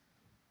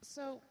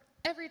So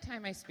every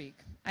time I speak,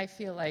 I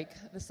feel like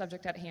the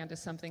subject at hand is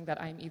something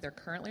that I'm either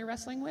currently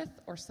wrestling with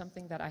or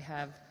something that I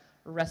have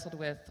wrestled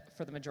with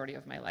for the majority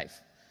of my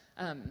life.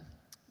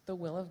 The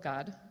will of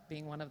God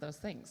being one of those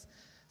things.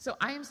 So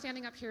I am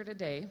standing up here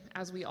today,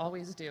 as we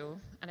always do,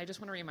 and I just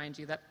want to remind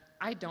you that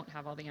I don't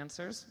have all the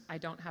answers. I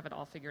don't have it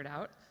all figured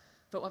out.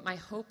 But what my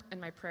hope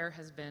and my prayer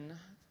has been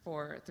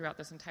throughout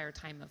this entire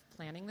time of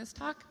planning this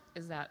talk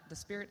is that the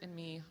Spirit in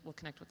me will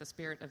connect with the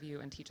Spirit of you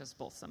and teach us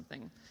both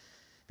something.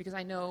 Because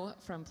I know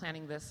from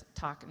planning this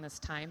talk and this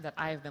time that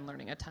I have been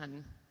learning a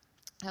ton,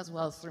 as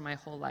well as through my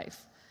whole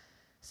life.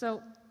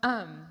 So,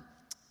 at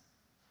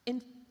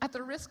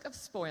the risk of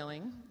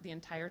spoiling the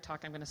entire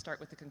talk, I'm going to start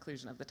with the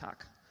conclusion of the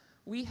talk.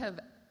 We have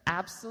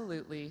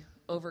absolutely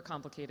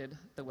overcomplicated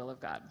the will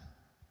of God.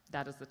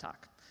 That is the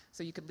talk.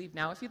 So you could leave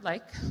now if you'd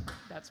like.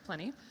 That's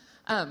plenty.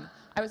 I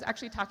was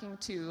actually talking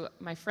to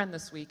my friend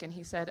this week, and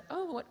he said,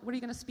 what are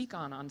you going to speak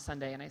on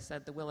Sunday? And I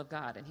said, the will of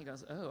God. And he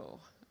goes, oh.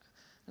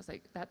 I was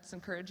like, that's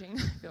encouraging.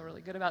 I feel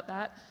really good about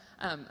that.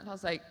 And I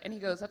was like, and he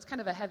goes, that's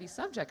kind of a heavy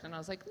subject. And I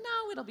was like,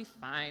 no, it'll be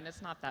fine.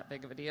 It's not that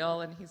big of a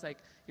deal. And he's like,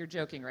 you're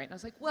joking, right? And I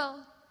was like,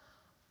 well,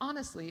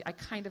 honestly, I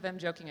kind of am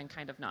joking and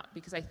kind of not.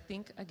 Because I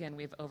think, again,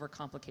 we've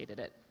overcomplicated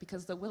it.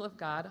 Because the will of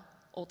God,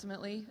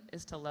 ultimately,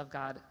 is to love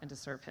God and to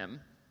serve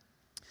Him.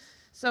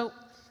 So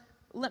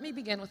let me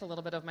begin with a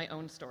little bit of my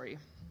own story.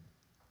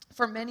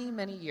 For many,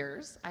 many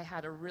years, I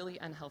had a really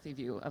unhealthy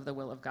view of the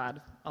will of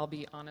God. I'll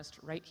be honest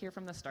right here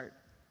from the start.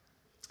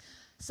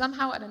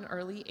 Somehow at an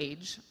early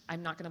age,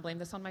 I'm not going to blame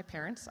this on my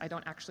parents. I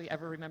don't actually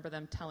ever remember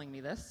them telling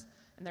me this,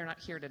 and they're not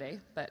here today,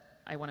 but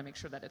I want to make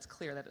sure that it's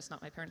clear that it's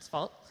not my parents'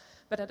 fault.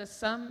 But at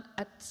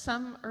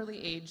some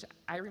early age,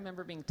 I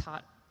remember being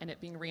taught and it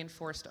being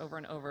reinforced over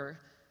and over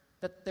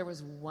that there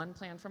was one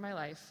plan for my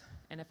life,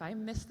 and if I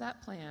missed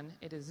that plan,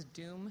 it is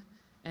doom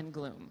and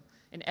gloom.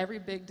 In every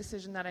big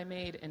decision that I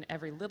made, in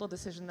every little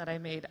decision that I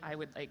made, I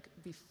would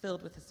be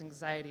filled with this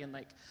anxiety and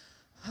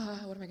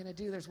what am I going to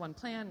do? There's one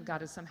plan.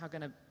 God is somehow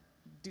going to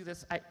do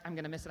this. I'm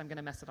going to miss it. I'm going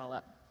to mess it all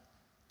up.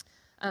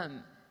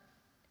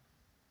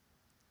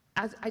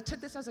 As I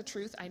took this as a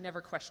truth, I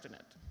never questioned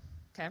it.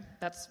 Okay?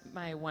 That's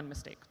my one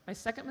mistake. My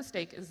second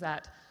mistake is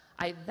that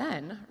I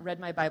then read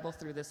my Bible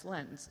through this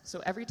lens.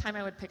 So every time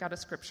I would pick out a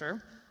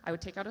scripture, I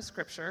would take out a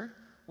scripture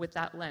with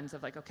that lens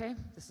of okay,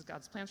 this is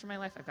God's plans for my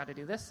life. I've got to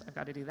do this. I've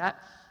got to do that.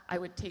 I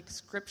would take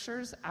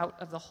scriptures out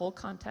of the whole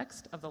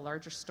context of the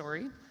larger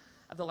story,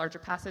 of the larger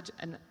passage,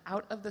 and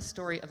out of the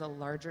story of the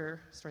larger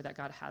story that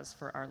God has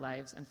for our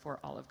lives and for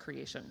all of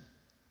creation.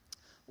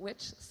 Which,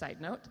 side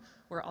note,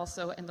 we're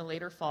also in the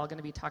later fall going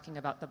to be talking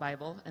about the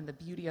Bible and the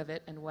beauty of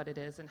it and what it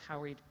is and how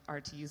we are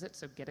to use it,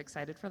 so get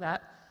excited for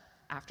that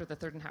after the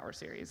Third and Hauer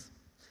series.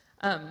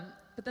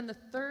 But then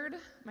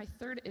my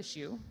third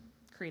issue,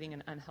 creating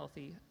an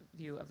unhealthy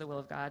view of the will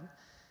of God,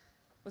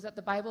 was that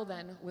the Bible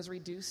then was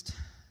reduced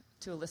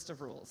to a list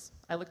of rules.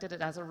 I looked at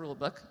it as a rule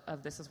book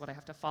of this is what I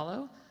have to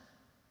follow.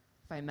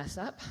 If I mess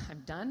up,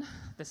 I'm done.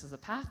 This is a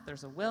path.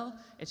 There's a will.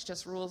 It's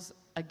just rules,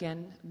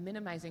 again,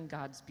 minimizing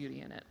God's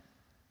beauty in it.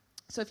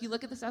 So if you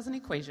look at this as an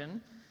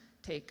equation,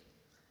 take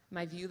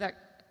my view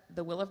that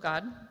the will of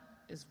God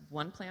is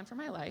one plan for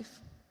my life,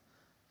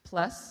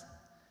 plus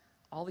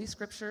all these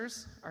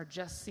scriptures are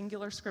just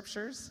singular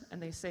scriptures,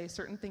 and they say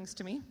certain things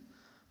to me,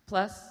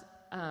 plus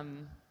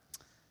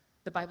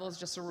the Bible is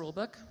just a rule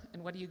book,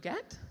 and what do you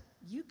get?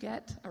 You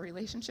get a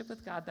relationship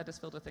with God that is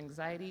filled with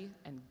anxiety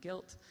and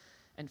guilt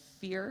and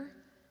fear,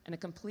 and a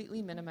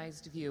completely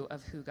minimized view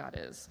of who God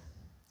is.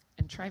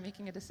 And try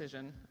making a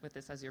decision with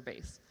this as your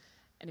base.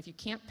 And if you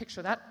can't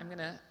picture that, I'm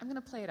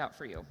gonna play it out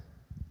for you.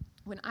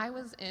 When I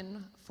was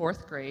in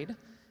 4th grade,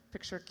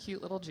 picture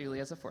cute little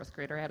Julie as a 4th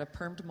grader. I had a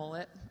permed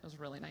mullet. It was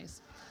really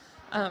nice.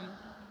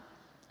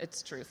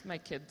 It's truth. My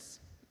kids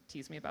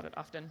tease me about it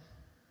often.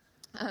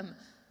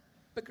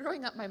 But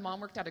growing up, my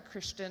mom worked at a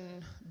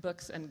Christian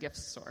books and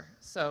gifts store.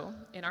 So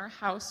in our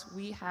house,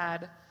 we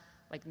had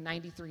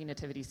 93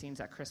 nativity scenes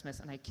at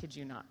Christmas, and I kid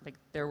you not,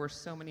 there were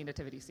so many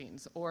nativity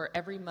scenes. Or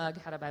every mug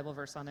had a Bible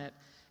verse on it.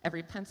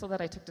 Every pencil that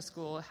I took to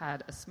school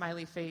had a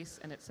smiley face,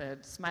 and it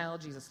said, "Smile,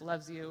 Jesus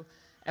loves you,"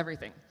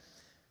 everything.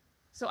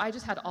 So I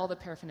just had all the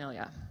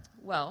paraphernalia.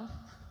 Well,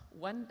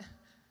 one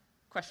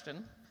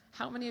question,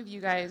 how many of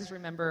you guys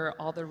remember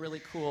all the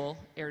really cool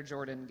Air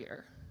Jordan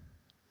gear?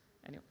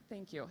 Anyway,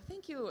 thank you.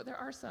 There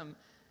are some.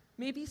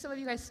 Maybe some of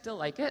you guys still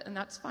like it, and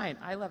that's fine.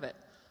 I love it.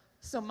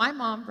 So my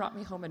mom brought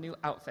me home a new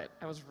outfit.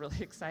 I was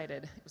really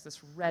excited. It was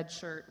this red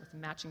shirt with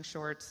matching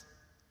shorts.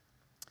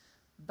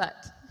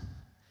 But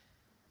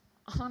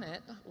on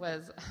it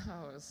was,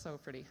 it was so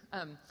pretty.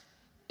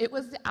 It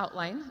was the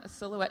outline, a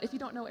silhouette. If you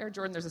don't know Air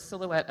Jordan, there's a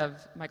silhouette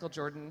of Michael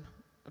Jordan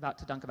about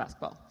to dunk a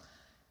basketball.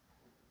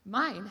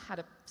 Mine had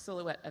a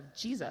silhouette of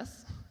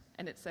Jesus,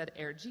 and it said,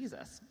 Air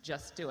Jesus,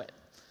 just do it.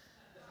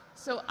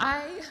 So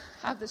I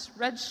have this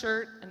red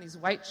shirt and these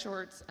white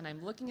shorts, and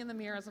I'm looking in the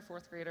mirror as a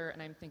 4th grader, and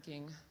I'm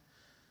thinking,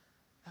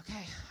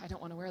 okay, I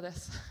don't want to wear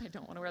this. I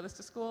don't want to wear this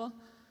to school.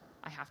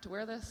 I have to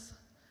wear this.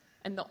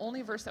 And the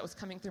only verse that was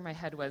coming through my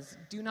head was,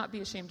 "Do not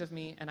be ashamed of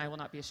me, and I will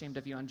not be ashamed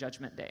of you on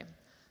Judgment Day."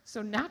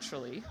 So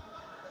naturally,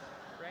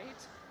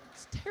 right?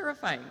 It's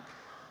terrifying.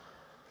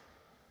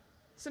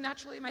 So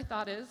naturally, my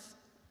thought is,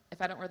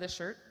 if I don't wear this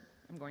shirt,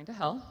 I'm going to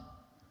hell.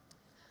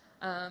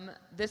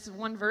 This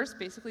one verse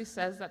basically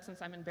says that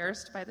since I'm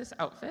embarrassed by this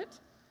outfit,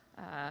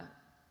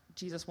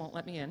 Jesus won't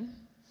let me in.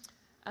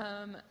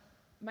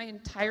 My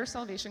entire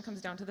salvation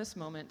comes down to this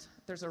moment.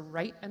 There's a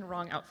right and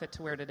wrong outfit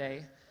to wear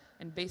today,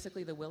 and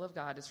basically the will of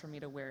God is for me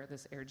to wear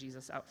this Air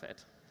Jesus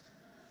outfit.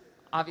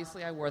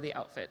 Obviously, I wore the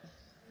outfit.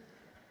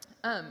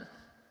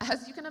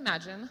 As you can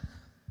imagine,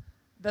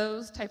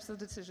 those types of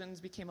decisions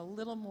became a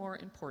little more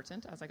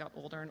important as I got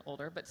older and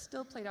older, but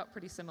still played out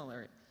pretty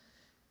similar.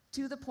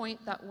 To the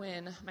point that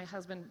when my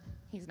husband,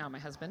 he's now my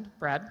husband,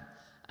 Brad,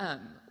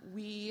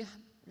 we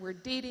were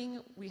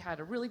dating, we had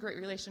a really great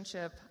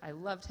relationship, I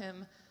loved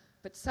him,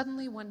 but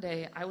suddenly one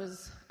day I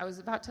was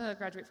about to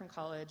graduate from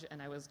college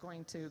and I was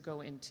going to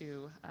go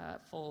into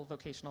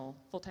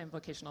full-time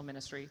vocational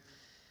ministry.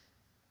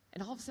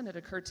 And all of a sudden it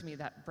occurred to me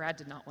that Brad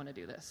did not want to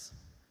do this.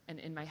 And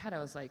in my head I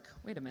was like,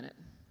 wait a minute.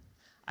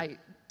 I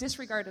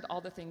disregarded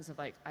all the things of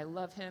like, I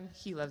love him,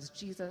 he loves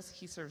Jesus,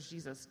 he serves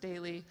Jesus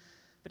daily.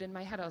 But in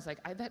my head I was like,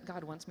 I bet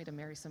God wants me to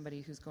marry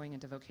somebody who's going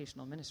into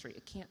vocational ministry.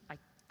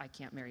 I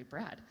can't marry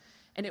Brad.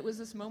 And it was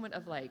this moment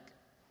of like,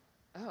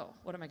 oh,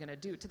 what am I going to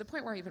do? To the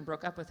point where I even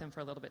broke up with him for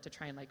a little bit to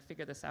try and like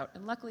figure this out.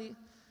 And luckily,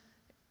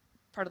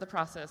 part of the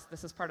process,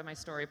 this is part of my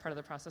story, part of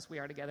the process, we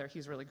are together.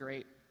 He's really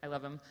great. I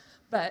love him.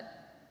 But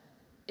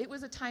it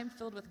was a time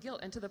filled with guilt,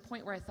 and to the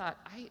point where I thought,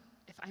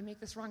 if I make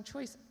this wrong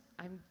choice,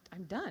 I'm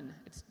done.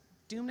 It's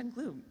doomed and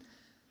gloom.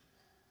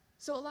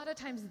 So a lot of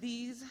times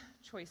these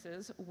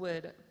choices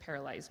would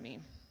paralyze me.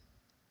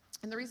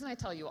 And the reason I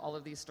tell you all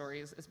of these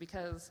stories is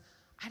because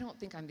I don't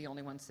think I'm the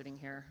only one sitting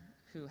here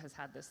who has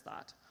had this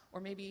thought. Or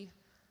maybe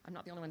I'm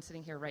not the only one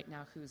sitting here right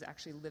now who's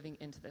actually living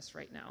into this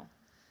right now.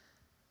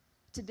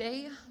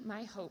 Today,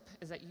 my hope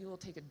is that you will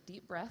take a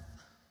deep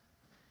breath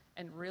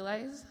and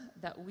realize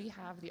that we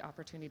have the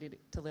opportunity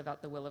to live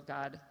out the will of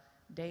God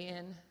day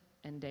in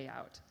and day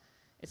out.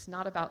 It's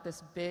not about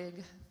this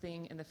big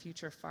thing in the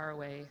future far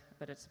away,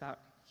 but it's about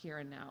here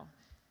and now.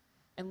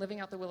 And living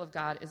out the will of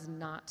God is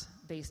not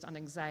based on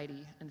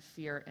anxiety and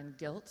fear and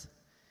guilt.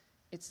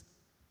 It's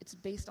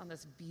based on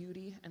this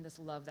beauty and this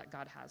love that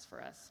God has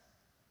for us.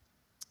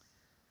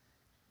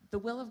 The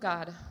will of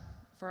God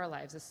for our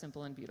lives is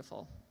simple and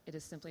beautiful. It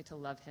is simply to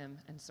love him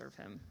and serve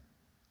him.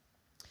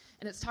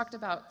 And it's talked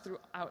about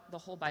throughout the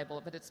whole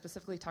Bible, but it's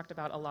specifically talked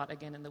about a lot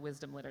again in the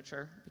wisdom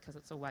literature because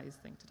it's a wise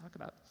thing to talk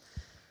about.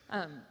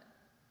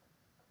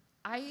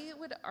 I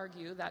would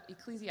argue that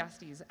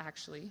Ecclesiastes,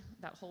 actually,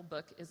 that whole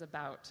book is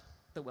about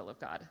the will of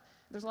God.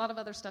 There's a lot of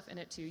other stuff in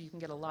it, too. You can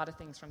get a lot of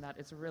things from that.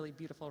 It's a really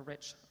beautiful,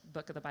 rich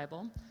book of the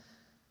Bible.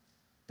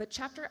 But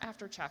chapter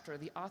after chapter,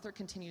 the author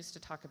continues to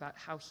talk about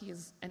how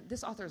and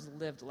this author's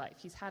lived life.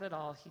 He's had it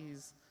all.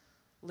 He's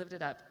lived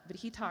it up. But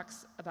he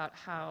talks about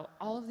how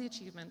all of the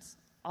achievements,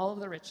 all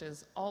of the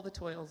riches, all the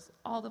toils,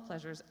 all the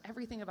pleasures,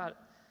 everything about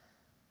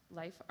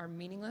life are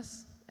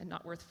meaningless and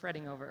not worth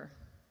fretting over.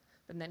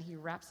 And then he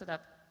wraps it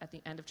up at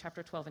the end of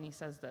chapter 12, and he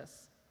says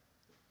this: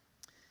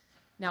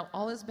 "Now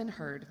all has been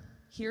heard.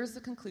 Here's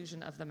the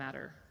conclusion of the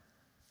matter.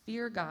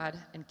 Fear God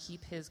and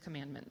keep his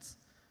commandments,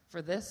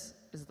 for this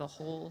is the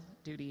whole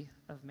duty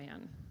of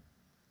man."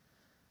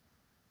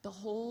 The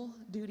whole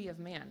duty of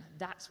man.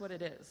 That's what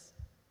it is,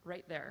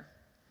 right there.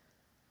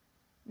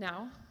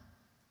 Now,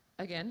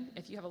 again,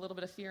 if you have a little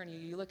bit of fear in you,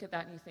 you look at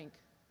that and you think,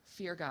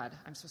 fear God.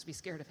 I'm supposed to be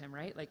scared of him,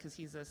 right? Like, because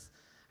he's this...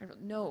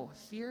 No,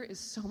 fear is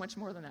so much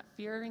more than that.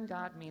 Fearing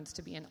God means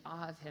to be in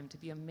awe of him, to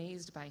be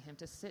amazed by him,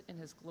 to sit in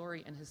his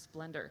glory and his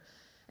splendor,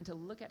 and to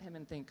look at him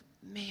and think,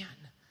 man,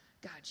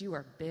 God, you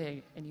are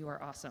big and you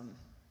are awesome.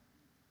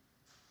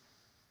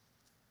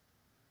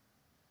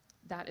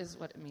 That is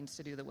what it means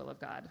to do the will of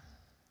God.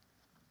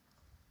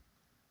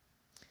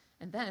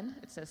 And then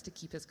it says to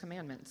keep his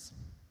commandments.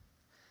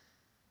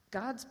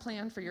 God's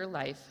plan for your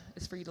life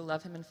is for you to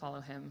love him and follow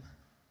him,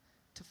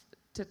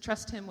 to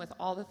trust him with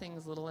all the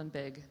things little and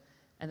big,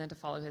 and then to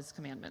follow his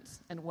commandments.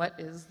 And what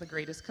is the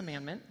greatest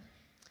commandment?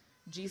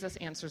 Jesus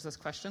answers this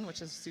question,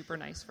 which is super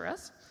nice for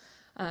us.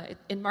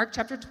 In Mark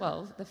chapter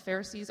 12, the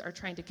Pharisees are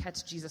trying to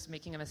catch Jesus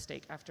making a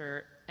mistake.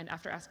 After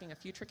asking a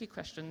few tricky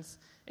questions,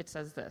 it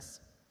says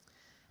this: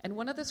 "And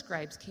one of the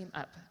scribes came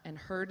up and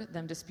heard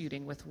them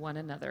disputing with one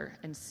another,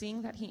 and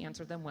seeing that he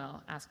answered them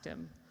well, asked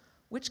him,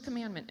 'Which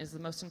commandment is the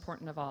most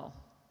important of all?'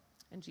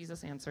 And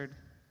Jesus answered,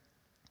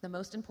 'The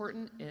most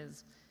important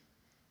is,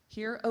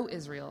 Hear, O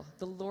Israel,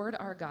 the Lord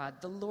our God,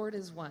 the Lord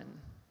is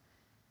one.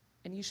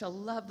 And you shall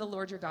love the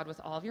Lord your God with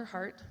all of your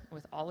heart, and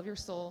with all of your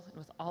soul, and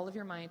with all of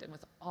your mind, and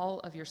with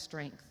all of your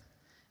strength.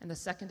 And the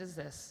second is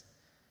this: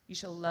 you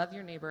shall love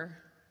your neighbor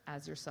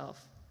as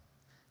yourself.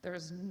 There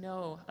is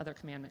no other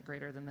commandment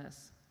greater than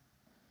this.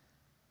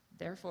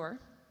 Therefore,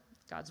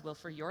 God's will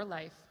for your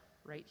life,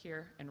 right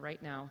here and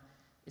right now,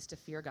 is to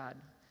fear God,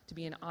 to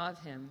be in awe of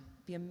him,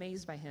 be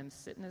amazed by him,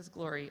 sit in his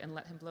glory, and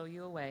let him blow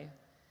you away,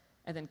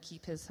 and then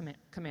keep his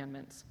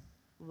commandments.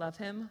 Love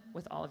him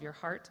with all of your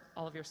heart,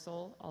 all of your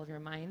soul, all of your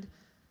mind,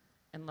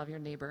 and love your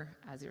neighbor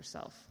as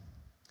yourself.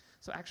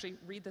 So actually,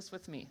 read this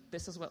with me.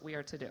 This is what we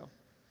are to do.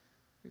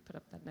 We put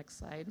up that next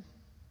slide.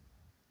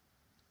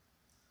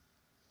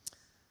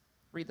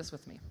 Read this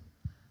with me.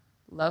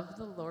 Love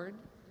the Lord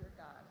your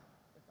God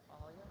with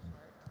all your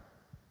heart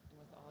and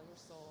with all your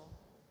soul,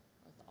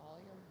 with all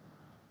your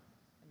mind,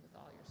 and with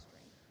all your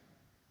strength.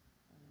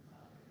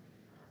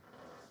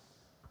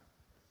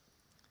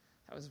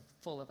 That was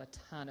full of a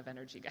ton of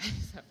energy,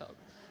 guys. That felt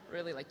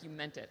really like you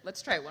meant it.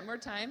 Let's try it one more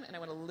time, and I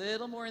want a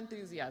little more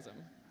enthusiasm.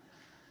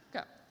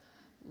 Go.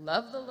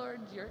 Love the Lord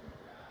your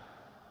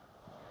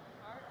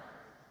heart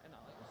and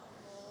all your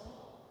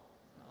soul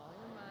and all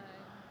your mind.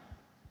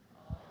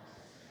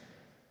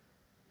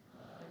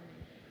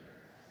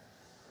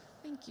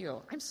 Thank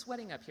you. I'm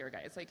sweating up here,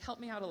 guys. Like, help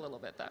me out a little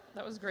bit.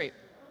 That was great.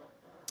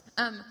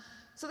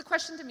 So the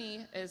question to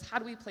me is, how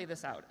do we play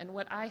this out? And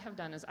what I have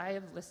done is I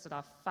have listed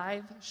off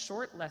 5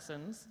 short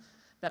lessons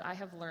that I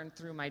have learned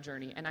through my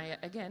journey. And I,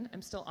 again,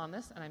 I'm still on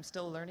this, and I'm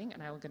still learning,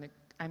 and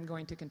I'm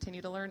going to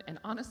continue to learn. And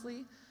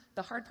honestly,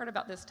 the hard part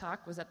about this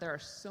talk was that there are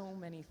so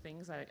many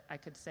things I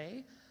could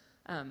say,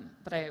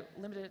 but I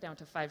limited it down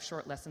to 5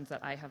 short lessons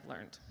that I have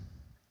learned.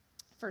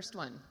 First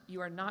one,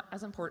 you are not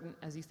as important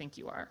as you think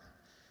you are.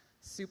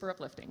 Super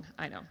uplifting,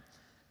 I know.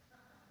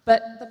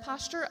 But the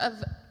posture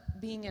of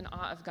being in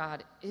awe of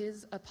God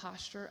is a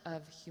posture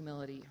of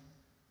humility.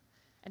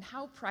 And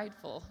how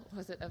prideful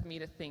was it of me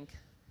to think,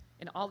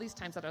 in all these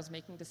times that I was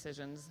making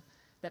decisions,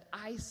 that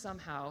I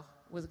somehow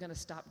was going to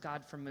stop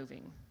God from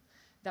moving.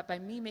 That by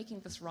me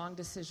making this wrong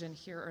decision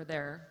here or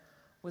there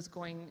was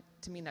going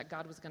to mean that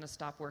God was going to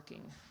stop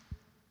working.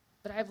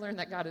 But I've learned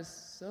that God is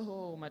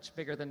so much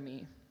bigger than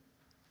me.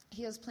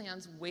 He has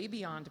plans way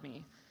beyond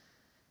me.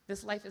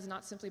 This life is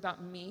not simply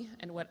about me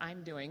and what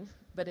I'm doing,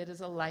 but it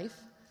is a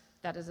life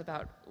that is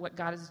about what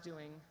God is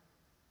doing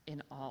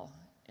in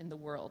the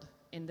world,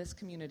 in this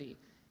community,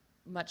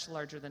 much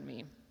larger than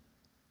me.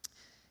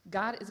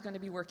 God is going to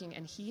be working,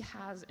 and he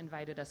has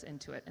invited us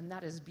into it, and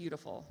that is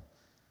beautiful.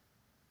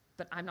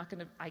 But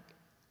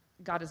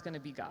God is going to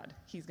be God.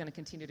 He's going to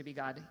continue to be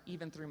God,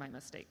 even through my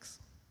mistakes.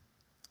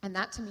 And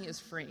that, to me,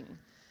 is freeing.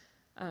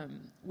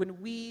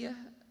 When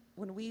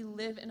we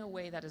live in a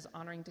way that is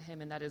honoring to him,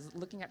 and that is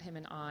looking at him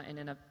in awe, and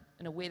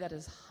in a way that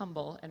is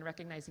humble, and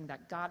recognizing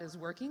that God is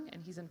working,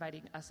 and he's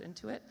inviting us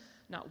into it,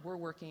 not we're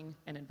working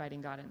and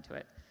inviting God into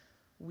it,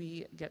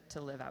 we get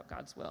to live out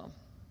God's will.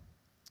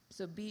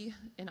 So be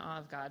in awe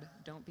of God.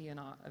 Don't be in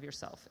awe of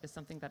yourself, is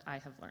something that I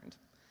have learned.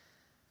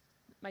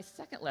 My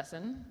second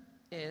lesson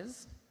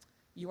is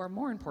you are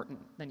more important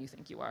than you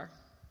think you are.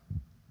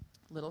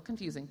 A little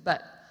confusing,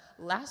 but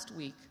last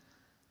week,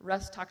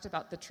 Russ talked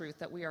about the truth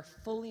that we are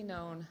fully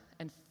known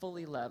and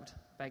fully loved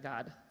by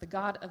God, the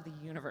God of the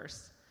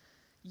universe.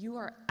 You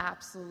are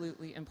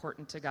absolutely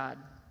important to God,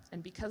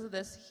 and because of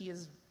this, he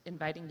is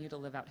inviting you to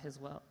live out his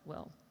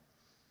will.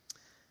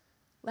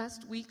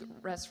 Last week,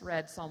 Russ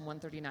read Psalm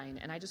 139,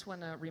 and I just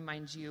want to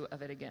remind you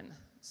of it again.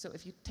 So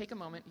if you take a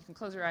moment, you can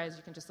close your eyes,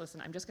 you can just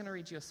listen. I'm just going to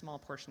read you a small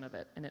portion of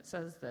it, and it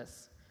says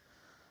this: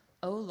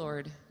 "O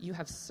Lord, you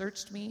have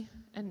searched me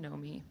and know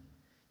me.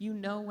 You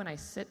know when I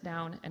sit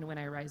down and when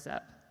I rise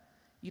up.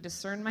 You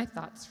discern my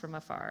thoughts from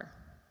afar.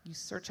 You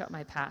search out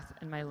my path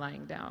and my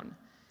lying down,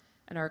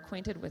 and are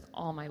acquainted with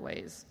all my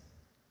ways.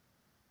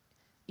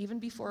 Even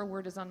before a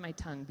word is on my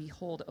tongue,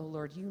 behold, O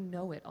Lord, you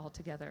know it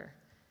altogether."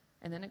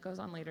 And then it goes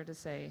on later to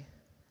say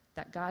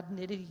that God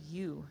knitted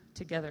you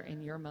together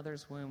in your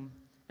mother's womb,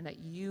 and that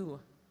you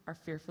are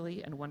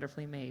fearfully and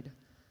wonderfully made,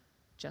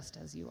 just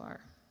as you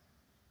are.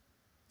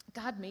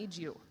 God made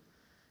you.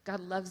 God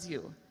loves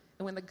you.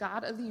 And when the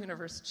God of the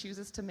universe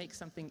chooses to make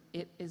something,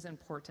 it is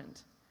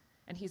important.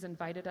 And he's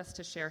invited us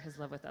to share his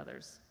love with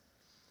others.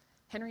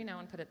 Henry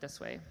Nouwen put it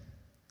this way: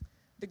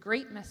 "The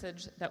great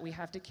message that we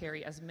have to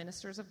carry as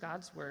ministers of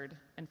God's word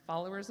and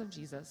followers of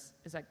Jesus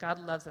is that God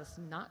loves us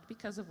not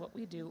because of what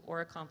we do or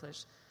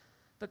accomplish,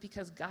 but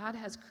because God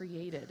has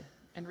created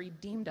and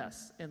redeemed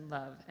us in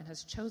love and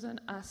has chosen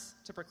us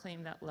to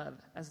proclaim that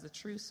love as the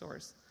true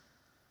source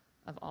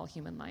of all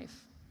human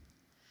life."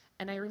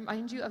 And I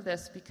remind you of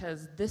this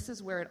because this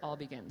is where it all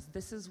begins.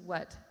 This is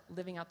what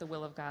living out the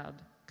will of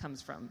God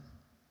comes from.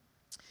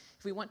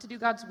 If we want to do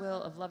God's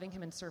will of loving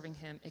him and serving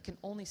him, it can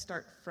only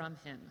start from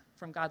him,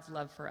 from God's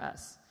love for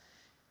us.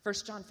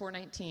 1 John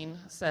 4:19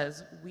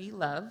 says, "We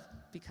love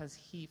because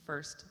he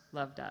first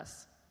loved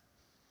us."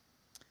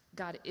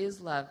 God is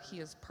love. He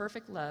is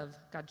perfect love.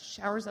 God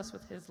showers us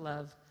with his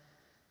love.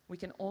 We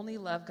can only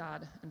love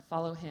God and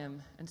follow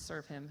him and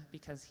serve him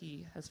because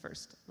he has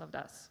first loved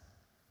us.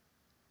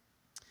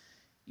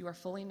 You are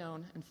fully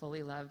known and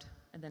fully loved,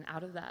 and then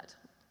out of that,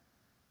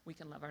 we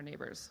can love our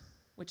neighbors,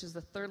 which is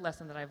the third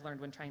lesson that I've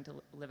learned when trying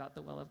to live out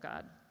the will of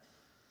God.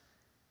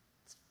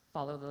 It's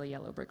follow the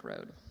yellow brick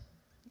road.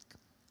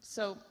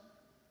 So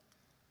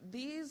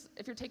these,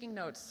 if you're taking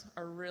notes,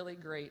 are really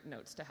great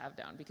notes to have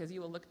down because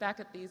you will look back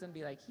at these and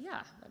be like,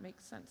 yeah, that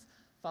makes sense.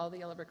 Follow the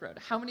yellow brick road.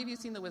 How many of you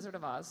have seen The Wizard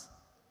of Oz?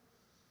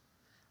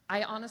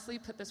 I honestly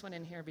put this one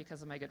in here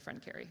because of my good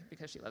friend Carrie,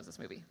 because she loves this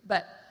movie.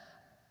 But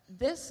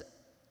this,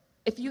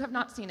 if you have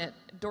not seen it,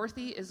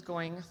 Dorothy is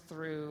going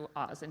through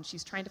Oz, and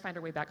she's trying to find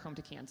her way back home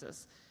to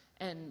Kansas.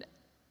 And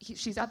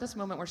she's at this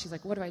moment where she's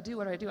like, what do I do?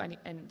 What do I do?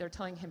 And they're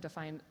telling her to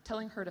find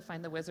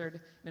the wizard.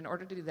 And in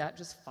order to do that,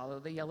 just follow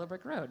the yellow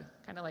brick road.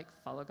 Kind of like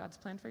follow God's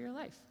plan for your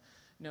life.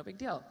 No big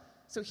deal.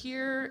 So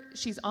here,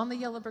 she's on the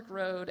yellow brick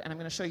road, and I'm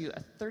going to show you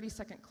a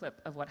 30-second clip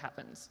of what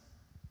happens.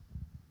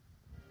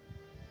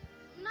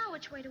 Now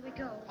which way do we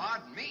go?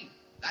 Pardon me.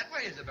 That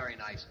way is a very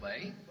nice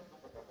way.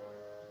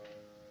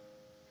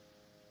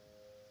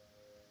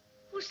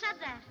 Who said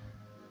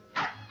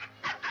that?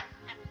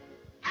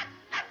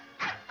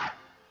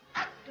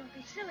 Don't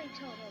be silly,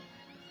 Toto.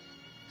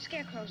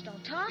 Scarecrows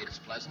don't talk. It's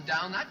pleasant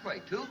down that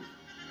way, too.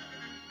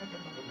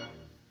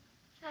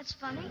 That's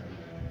funny.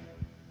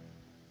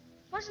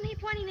 Wasn't he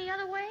pointing the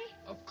other way?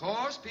 Of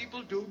course,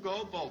 people do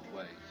go both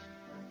ways.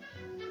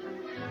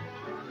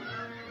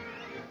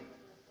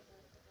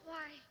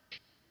 Why?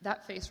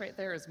 That face right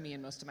there is me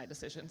in most of my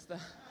decisions.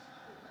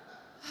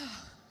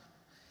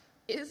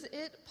 Is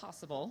it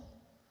possible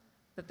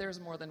that there's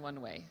more than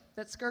one way?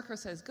 That Scarecrow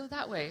says, go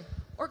that way,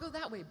 or go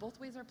that way. Both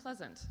ways are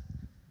pleasant.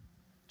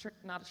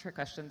 Not a trick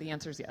question. The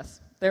answer is yes.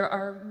 There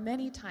are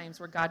many times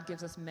where God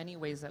gives us many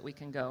ways that we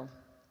can go.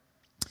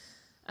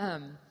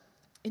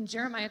 In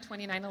Jeremiah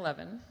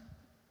 29:11,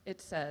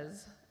 it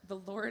says,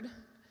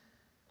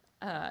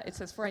 it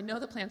says, for I know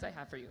the plans I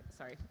have for you.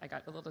 Sorry, I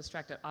got a little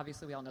distracted.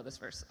 Obviously, we all know this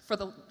verse.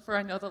 For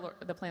I know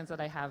the plans that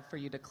I have for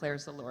you,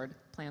 declares the Lord,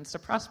 plans to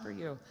prosper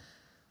you.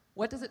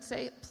 What does it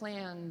say?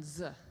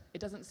 Plans.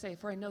 It doesn't say,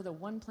 for I know the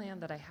one plan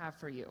that I have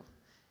for you.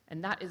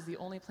 And that is the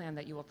only plan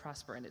that you will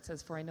prosper in. It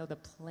says, for I know the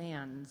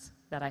plans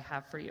that I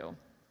have for you.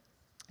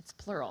 It's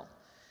plural.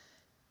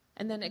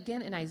 And then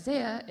again in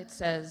Isaiah, it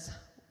says,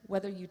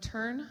 whether you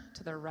turn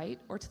to the right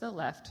or to the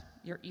left,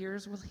 your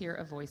ears will hear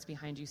a voice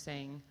behind you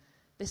saying,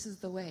 this is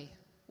the way,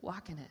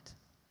 walk in it.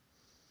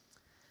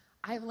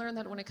 I've learned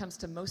that when it comes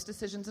to most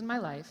decisions in my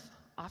life,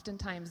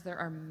 oftentimes there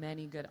are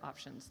many good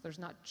options. There's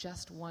not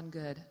just one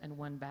good and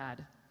one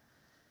bad.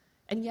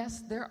 And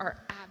yes, there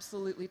are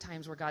absolutely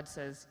times where God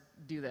says,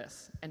 do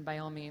this, and by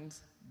all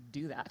means,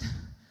 do that.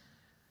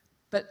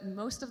 But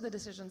most of the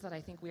decisions that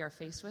I think we are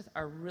faced with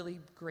are really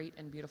great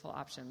and beautiful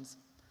options.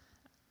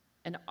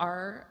 And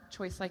our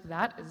choice like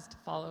that is to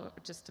follow,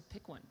 just to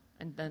pick one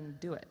and then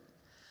do it.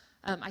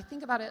 I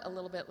think about it a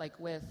little bit like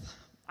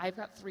I've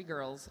got 3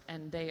 girls,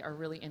 and they are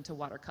really into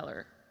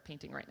watercolor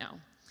painting right now.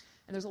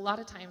 And there's a lot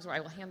of times where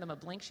I will hand them a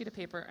blank sheet of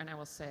paper, and I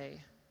will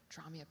say,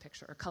 draw me a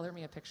picture, or color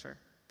me a picture,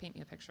 paint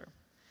me a picture.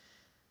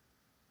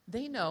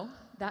 They know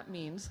that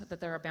means that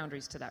there are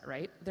boundaries to that,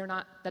 right?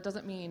 That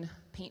doesn't mean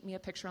paint me a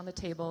picture on the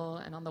table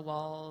and on the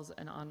walls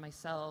and on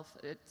myself.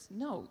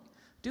 No,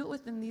 do it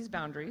within these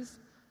boundaries.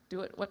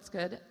 Do it what's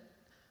good.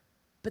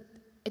 But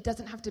it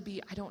doesn't have to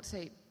be, I don't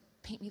say,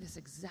 paint me this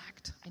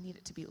exact. I need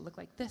it to look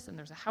like this, and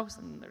there's a house,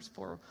 and then there's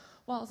 4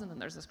 walls, and then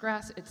there's this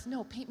grass.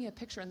 No, paint me a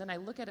picture, and then I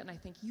look at it and I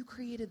think, you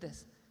created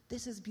this.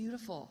 This is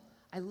beautiful.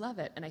 I love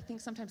it. And I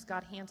think sometimes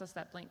God hands us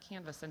that blank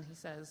canvas, and he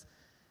says,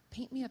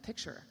 paint me a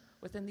picture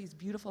within these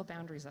beautiful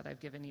boundaries that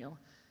I've given you,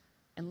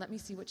 and let me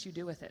see what you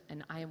do with it,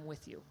 and I am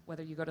with you.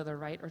 Whether you go to the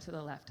right or to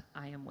the left,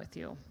 I am with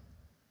you.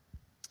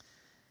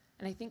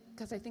 And I think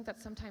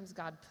that sometimes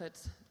God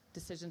puts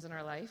decisions in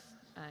our life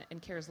and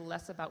cares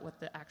less about what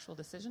the actual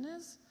decision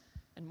is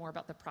and more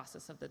about the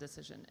process of the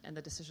decision, and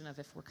the decision of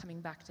if we're coming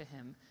back to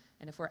him,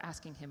 and if we're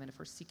asking him, and if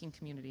we're seeking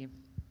community.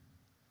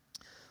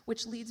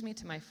 Which leads me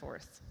to my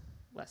 4th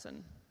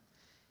lesson.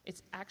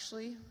 It's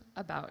actually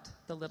about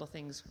the little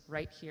things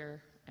right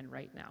here and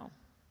right now.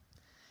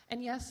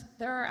 And yes,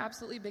 there are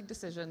absolutely big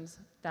decisions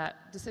that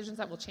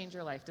will change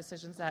your life,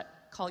 decisions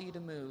that call you to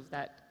move,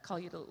 that call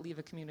you to leave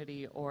a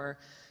community, or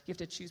you have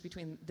to choose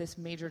between this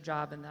major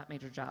job and that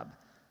major job.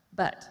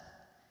 But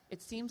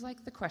it seems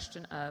like the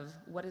question of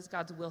what is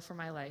God's will for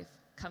my life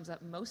comes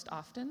up most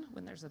often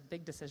when there's a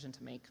big decision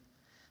to make.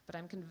 But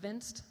I'm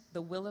convinced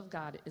the will of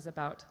God is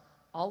about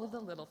all of the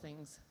little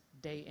things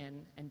day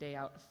in and day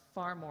out,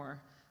 far more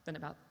than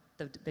about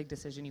the big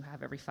decision you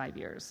have every 5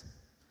 years.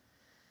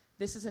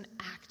 This is an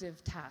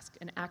active task,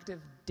 an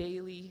active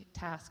daily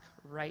task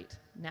right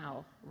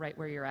now, right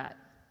where you're at.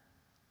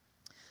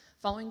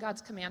 Following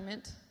God's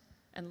commandment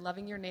and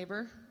loving your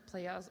neighbor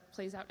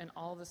plays out in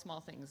all the small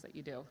things that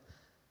you do.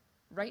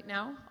 Right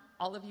now,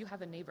 all of you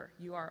have a neighbor.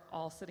 You are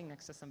all sitting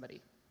next to somebody.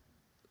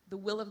 The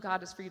will of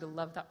God is for you to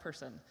love that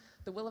person.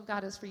 The will of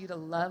God is for you to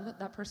love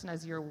that person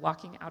as you're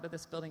walking out of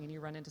this building and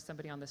you run into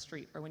somebody on the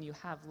street, or when you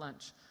have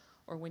lunch,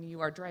 or when you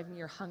are driving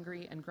your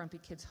hungry and grumpy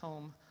kids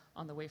home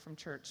on the way from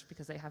church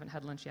because they haven't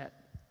had lunch yet.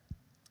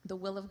 The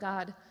will of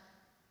God,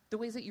 the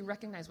ways that you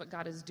recognize what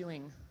God is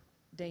doing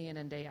day in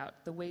and day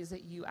out, the ways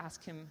that you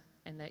ask him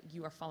and that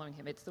you are following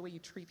him. It's the way you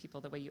treat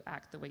people, the way you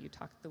act, the way you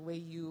talk, the way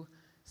you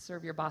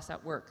serve your boss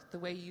at work, the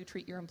way you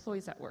treat your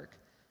employees at work.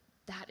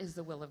 That is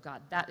the will of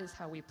God. That is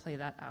how we play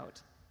that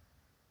out.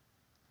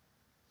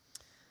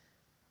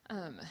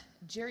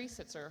 Jerry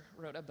Sitzer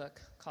wrote a book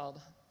called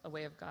The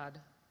Way of God,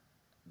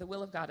 The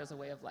Will of God is a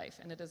Way of Life.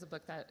 And it is a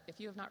book that, if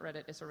you have not read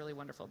it, it's a really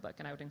wonderful book,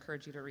 and I would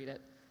encourage you to read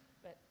it.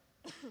 But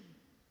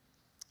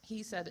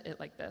he said it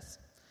like this: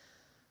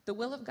 "The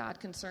will of God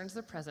concerns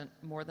the present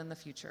more than the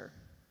future.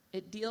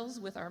 It deals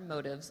with our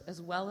motives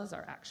as well as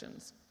our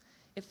actions.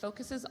 It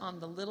focuses on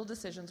the little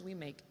decisions we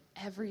make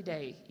every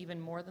day,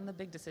 even more than the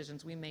big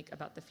decisions we make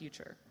about the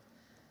future.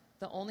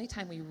 The only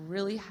time we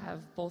really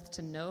have both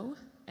to know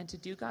and to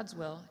do God's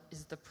will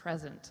is the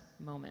present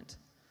moment.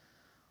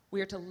 We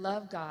are to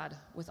love God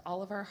with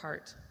all of our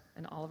heart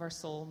and all of our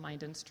soul,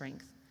 mind, and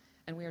strength,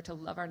 and we are to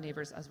love our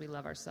neighbors as we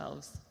love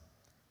ourselves.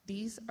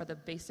 These are the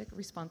basic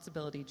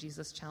responsibility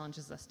Jesus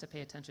challenges us to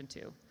pay attention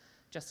to,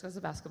 just as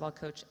a basketball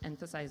coach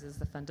emphasizes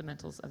the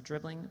fundamentals of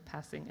dribbling,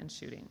 passing, and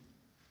shooting."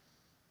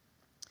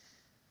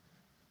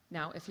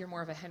 Now, if you're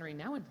more of a Henry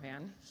Nouwen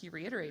fan, he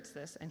reiterates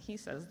this, and he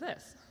says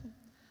this: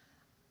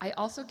 "I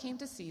also came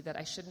to see that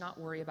I should not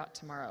worry about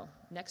tomorrow,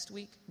 next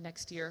week,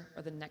 next year,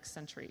 or the next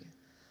century.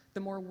 The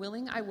more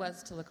willing I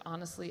was to look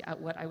honestly at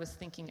what I was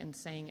thinking and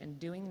saying and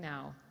doing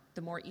now,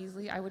 the more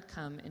easily I would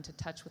come into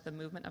touch with the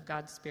movement of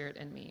God's Spirit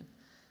in me,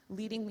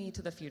 leading me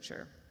to the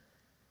future.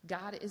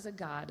 God is a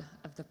God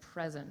of the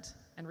present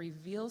and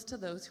reveals to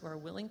those who are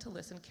willing to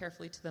listen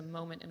carefully to the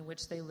moment in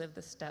which they live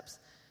the steps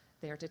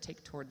they are to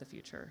take toward the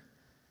future.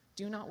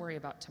 Do not worry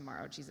about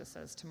tomorrow," Jesus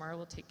says. "Tomorrow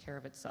will take care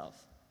of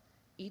itself.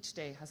 Each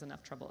day has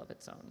enough trouble of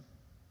its own."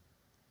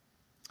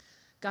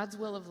 God's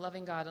will of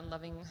loving God and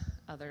loving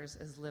others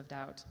is lived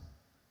out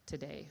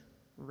today,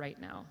 right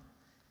now,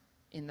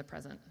 in the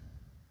present.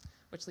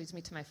 Which leads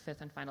me to my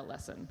fifth and final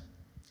lesson.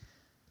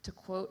 To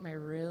quote my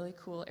really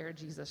cool Air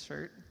Jesus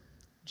shirt,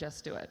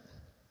 just do it.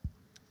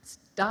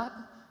 Stop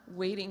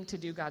waiting to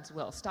do God's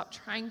will. Stop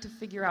trying to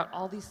figure out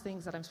all these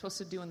things that I'm supposed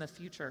to do in the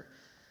future.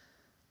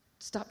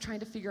 Stop trying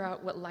to figure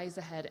out what lies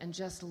ahead and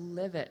just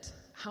live it.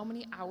 How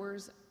many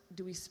hours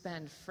do we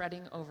spend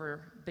fretting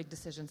over big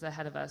decisions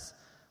ahead of us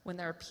when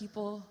there are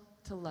people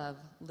to love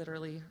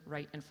literally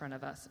right in front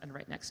of us and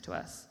right next to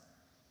us?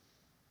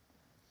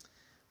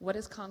 What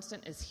is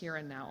constant is here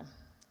and now.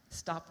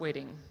 Stop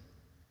waiting.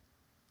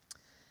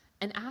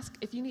 And ask,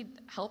 if you need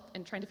help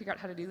in trying to figure out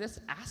how to do this,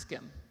 ask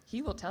him.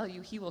 He will tell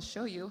you, he will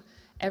show you.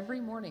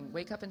 Every morning,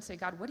 wake up and say,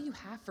 "God, what do you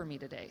have for me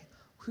today?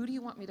 Who do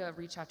you want me to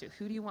reach out to?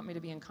 Who do you want me to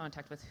be in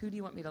contact with? Who do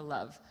you want me to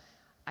love?"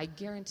 I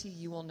guarantee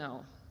you will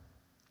know.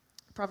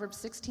 Proverbs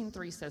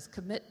 16:3 says,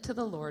 "Commit to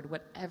the Lord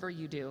whatever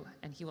you do,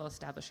 and he will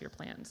establish your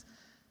plans."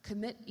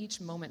 Commit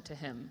each moment to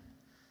him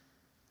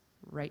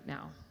right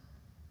now.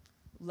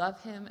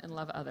 Love him and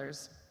love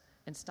others,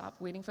 and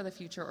stop waiting for the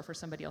future or for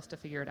somebody else to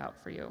figure it out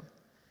for you.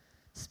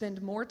 Spend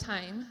more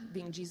time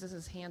being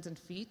Jesus' hands and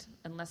feet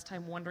and less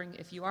time wondering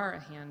if you are a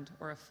hand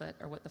or a foot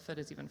or what the foot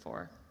is even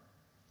for.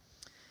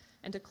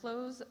 And to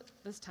close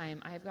this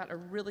time, I have got a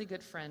really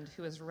good friend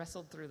who has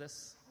wrestled through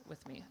this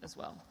with me as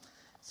well.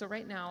 So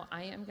right now,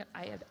 I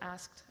had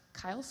asked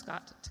Kyle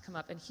Scott to come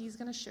up, and he's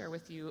going to share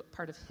with you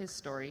part of his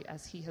story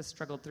as he has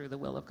struggled through the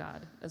will of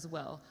God as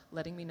well,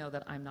 letting me know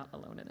that I'm not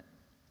alone in it.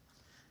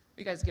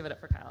 You guys give it up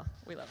for Kyle.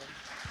 We love him.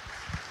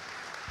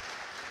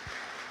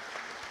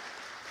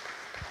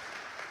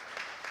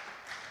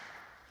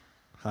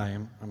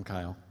 Hi, I'm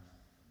Kyle.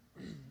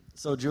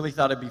 So Julie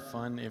thought it'd be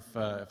fun if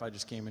I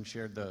just came and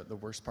shared the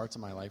worst parts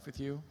of my life with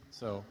you.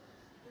 So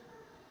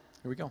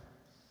here we go.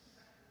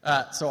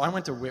 So I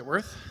went to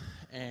Whitworth,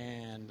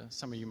 and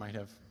some of you might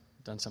have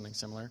done something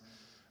similar.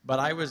 But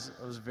I was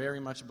very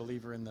much a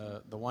believer in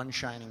the one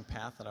shining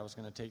path that I was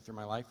going to take through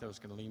my life that was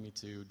going to lead me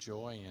to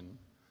joy and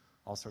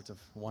all sorts of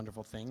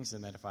wonderful things,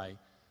 and that if I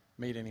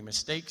made any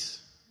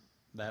mistakes,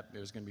 that it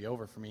was going to be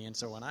over for me. And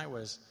so when I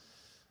was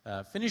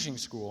finishing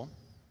school,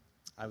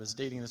 I was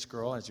dating this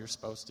girl, as you're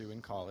supposed to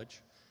in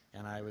college,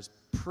 and I was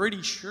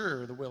pretty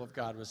sure the will of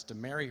God was to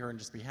marry her and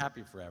just be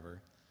happy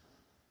forever.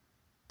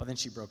 But then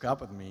she broke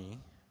up with me,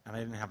 and I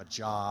didn't have a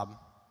job,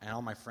 and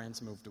all my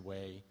friends moved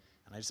away,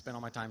 and I just spent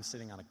all my time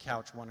sitting on a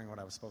couch wondering what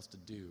I was supposed to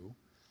do,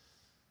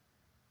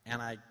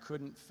 and I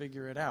couldn't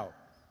figure it out.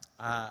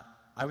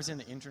 I was in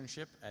the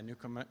internship at New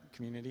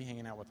Community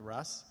hanging out with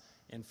Russ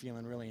and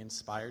feeling really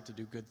inspired to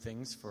do good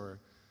things for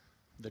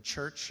the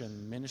church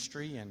and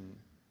ministry, and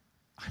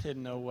I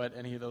didn't know what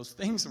any of those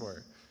things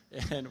were.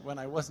 And when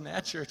I wasn't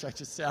at church, I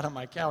just sat on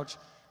my couch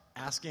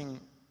asking,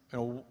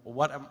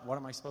 what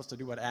am I supposed to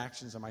do? What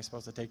actions am I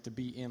supposed to take to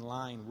be in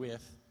line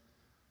with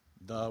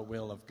the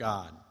will of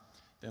God?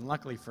 Then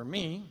luckily for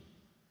me,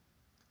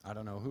 I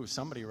don't know who,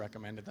 somebody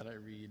recommended that I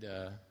read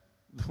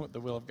The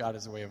Will of God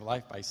is a Way of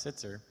Life by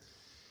Sitzer.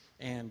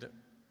 And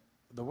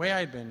the way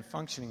I'd been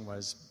functioning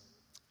was,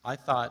 I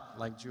thought,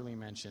 like Julie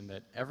mentioned,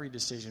 that every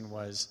decision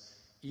was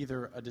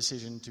either a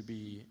decision to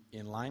be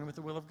in line with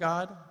the will of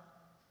God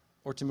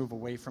or to move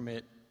away from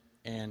it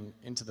and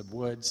into the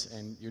woods,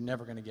 and you're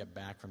never going to get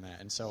back from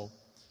that. And so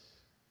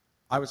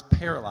I was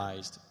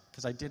paralyzed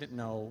because I didn't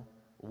know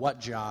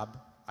what job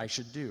I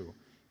should do.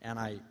 And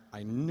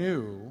I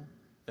knew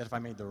that if I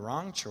made the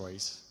wrong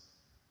choice,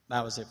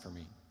 that was it for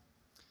me.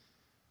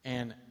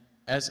 And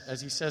as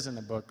he says in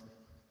the book,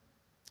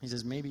 he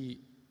says,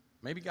 maybe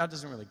God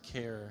doesn't really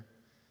care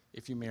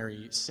if you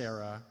marry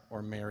Sarah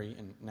or Mary,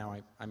 and now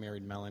I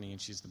married Melanie,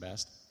 and she's the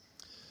best.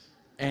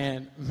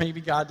 And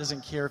maybe God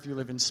doesn't care if you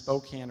live in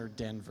Spokane or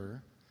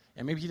Denver.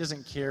 And maybe he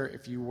doesn't care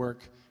if you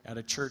work at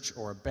a church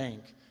or a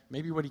bank.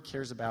 Maybe what he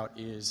cares about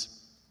is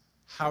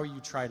how you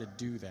try to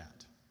do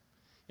that.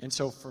 And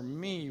so for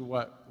me,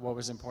 what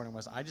was important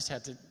was I just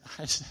had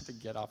to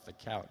get off the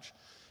couch.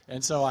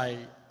 And so I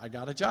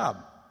got a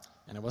job,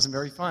 and it wasn't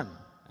very fun,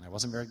 and I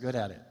wasn't very good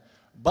at it.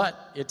 But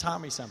it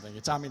taught me something.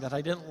 It taught me that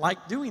I didn't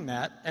like doing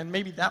that, and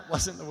maybe that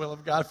wasn't the will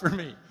of God for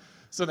me.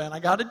 So then I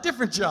got a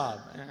different job,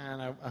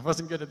 and I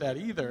wasn't good at that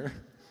either.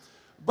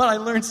 But I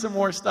learned some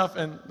more stuff,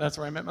 and that's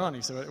where I met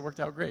Melanie, so it worked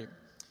out great.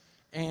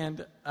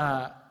 And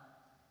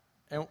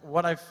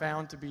what I've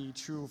found to be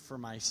true for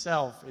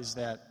myself is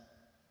that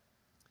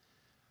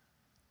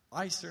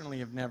I certainly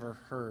have never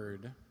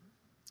heard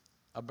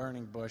a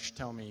burning bush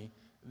tell me,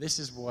 this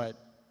is what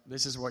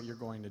you're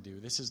going to do.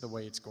 This is the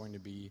way it's going to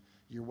be.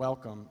 You're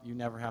welcome. You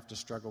never have to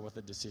struggle with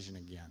a decision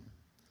again,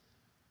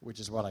 which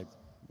is what I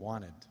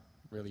wanted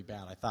really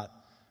bad.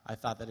 I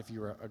thought that if you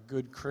were a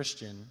good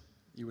Christian,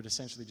 you would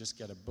essentially just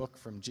get a book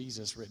from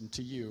Jesus written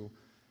to you.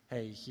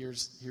 Hey,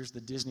 here's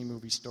the Disney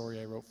movie story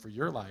I wrote for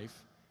your life,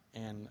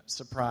 and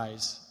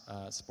surprise,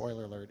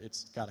 spoiler alert,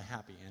 it's got a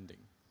happy ending.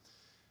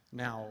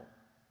 Now,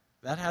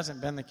 that hasn't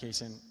been the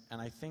case,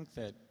 and I think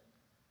that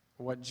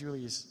what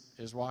Julie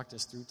has walked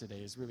us through today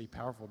is really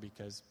powerful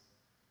because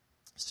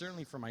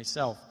certainly for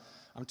myself,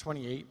 I'm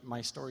 28,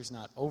 my story's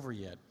not over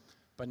yet,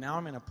 but now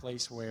I'm in a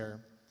place where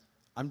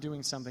I'm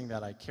doing something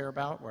that I care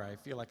about, where I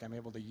feel like I'm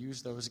able to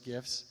use those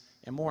gifts,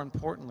 and more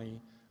importantly,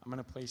 I'm in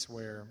a place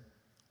where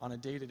on a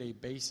day-to-day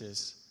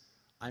basis,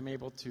 I'm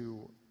able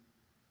to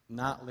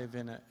not live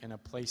in a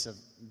place of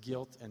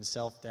guilt and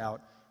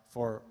self-doubt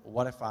for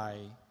what if I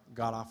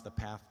got off the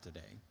path today.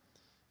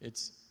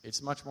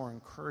 It's much more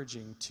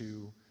encouraging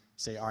to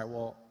say, all right,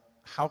 well,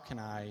 how can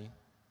I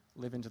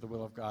live into the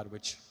will of God,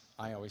 which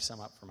I always sum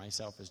up for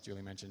myself, as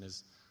Julie mentioned,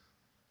 is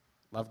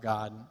love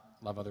God,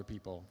 love other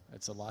people.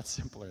 It's a lot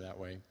simpler that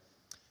way.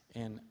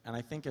 And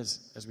I think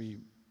as we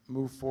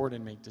move forward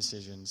and make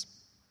decisions,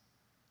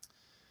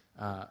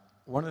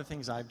 one of the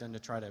things I've done to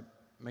try to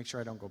make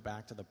sure I don't go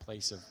back to the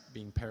place of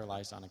being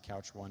paralyzed on a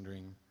couch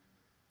wondering,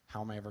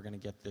 how am I ever going to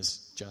get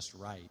this just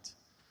right,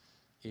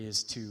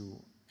 is to,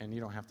 and you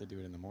don't have to do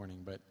it in the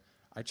morning, but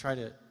I try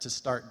to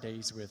start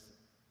days with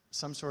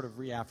some sort of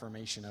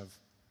reaffirmation of,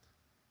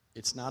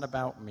 it's not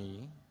about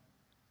me,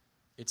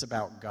 it's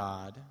about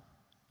God.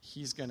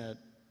 He's gonna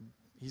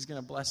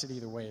bless it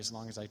either way as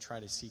long as I try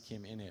to seek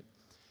him in it.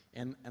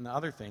 And the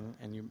other thing,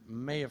 and you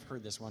may have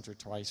heard this once or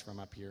twice from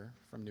up here,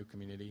 from New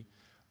Community,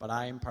 but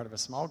I am part of a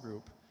small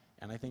group,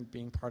 and I think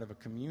being part of a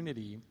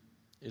community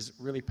is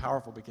really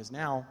powerful because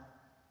now,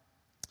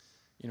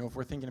 if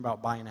we're thinking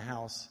about buying a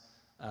house,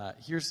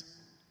 here's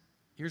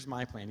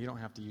my plan. You don't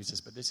have to use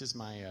this, but this is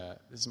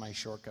my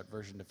shortcut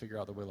version to figure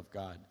out the will of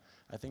God.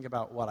 I think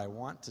about what I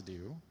want to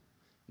do,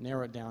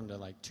 narrow it down to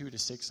like 2 to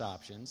 6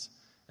 options,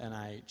 and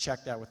I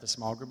check that with the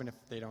small group, and if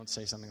they don't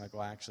say something like,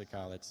 well, actually,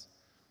 Kyle,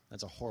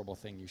 that's a horrible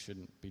thing, you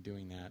shouldn't be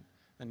doing that,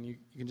 then you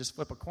can just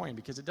flip a coin,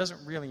 because it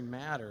doesn't really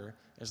matter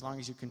as long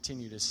as you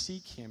continue to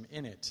seek him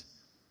in it.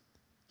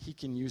 He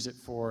can use it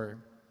for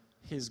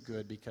his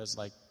good, because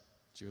like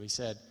Julie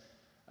said,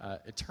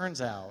 it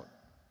turns out,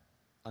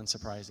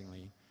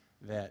 unsurprisingly,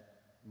 that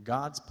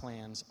God's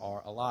plans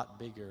are a lot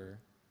bigger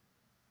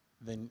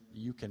than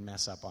you can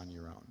mess up on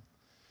your own.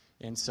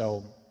 And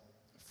so,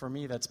 for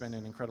me, that's been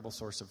an incredible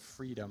source of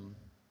freedom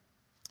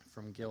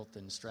from guilt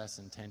and stress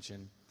and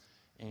tension.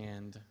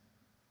 And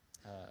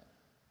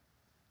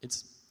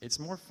it's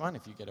more fun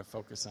if you get to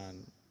focus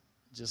on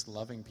just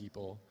loving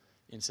people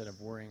instead of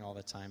worrying all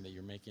the time that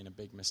you're making a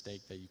big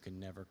mistake that you can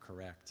never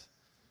correct.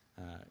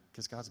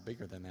 Because God's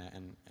bigger than that.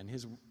 And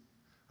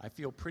I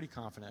feel pretty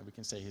confident we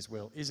can say his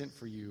will isn't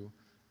for you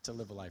to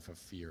live a life of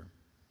fear.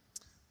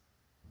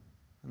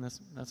 And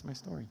that's my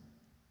story.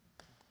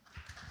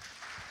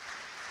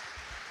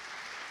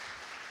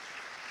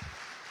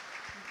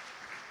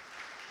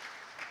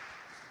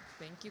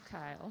 Thank you,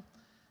 Kyle.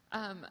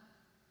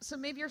 So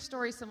maybe your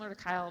story's similar to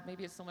Kyle,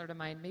 maybe it's similar to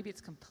mine, maybe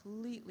it's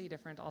completely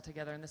different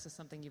altogether, and this is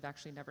something you've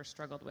actually never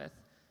struggled with.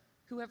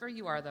 Whoever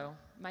you are, though,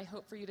 my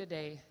hope for you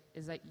today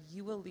is that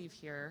you will leave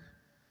here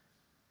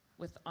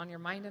with on your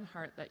mind and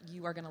heart that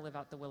you are going to live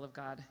out the will of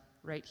God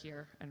right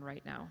here and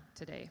right now,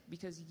 today,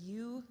 because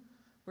you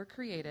were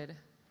created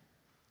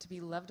to be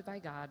loved by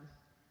God,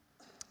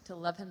 to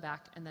love him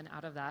back, and then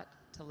out of that,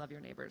 to love your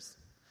neighbors.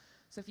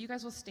 So if you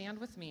guys will stand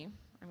with me,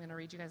 I'm going to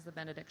read you guys the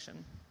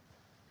benediction.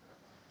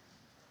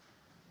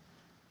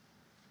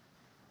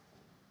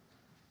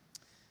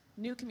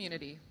 New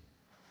Community.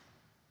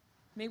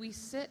 May we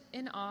sit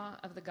in awe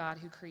of the God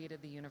who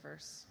created the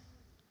universe.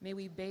 May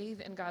we bathe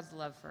in God's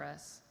love for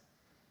us.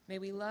 May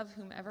we love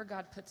whomever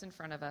God puts in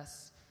front of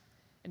us.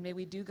 And may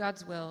we do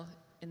God's will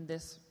in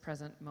this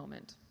present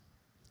moment.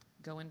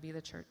 Go and be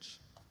the church.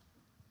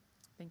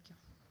 Thank you.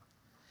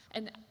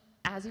 And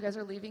as you guys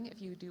are leaving,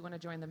 if you do want to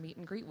join the meet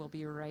and greet, we'll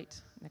be right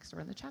next door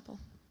in the chapel.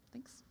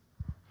 Thanks.